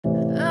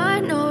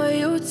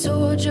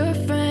told your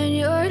friend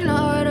you're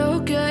not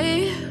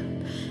okay?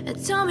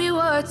 And tell me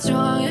what's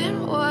wrong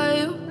and why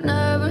you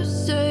never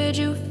said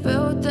you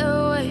felt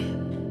that way.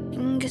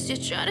 And guess you're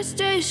trying to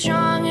stay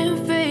strong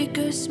and fake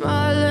a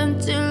smile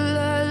until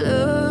I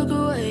look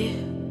away.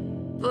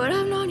 But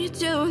I've known you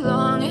too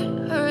long,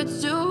 it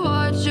hurts to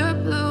watch your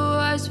blue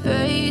eyes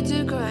fade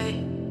to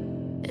gray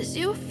as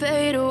you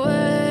fade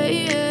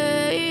away,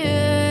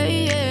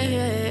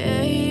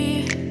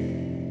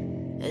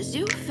 as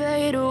you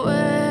fade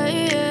away.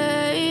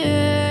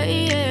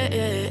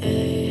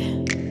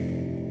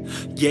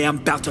 Yeah, I'm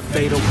about to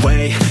fade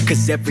away,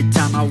 cause every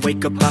time I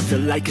wake up I feel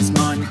like it's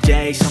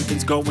Monday.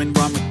 Something's going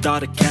wrong with all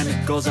the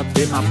chemicals up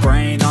in my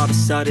brain. All of a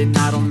sudden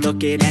I don't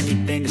look at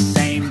anything the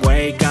same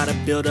way. Got a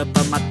buildup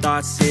of my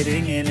thoughts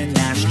sitting in an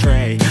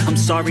ashtray. I'm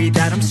sorry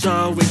that I'm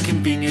so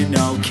inconvenient,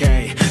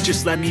 okay?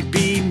 Just let me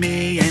be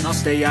me and I'll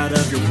stay out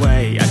of your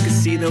way. I can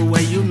see the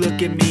way you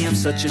look at me, I'm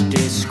such a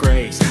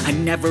disgrace. I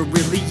never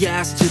really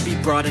asked to be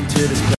brought into this place.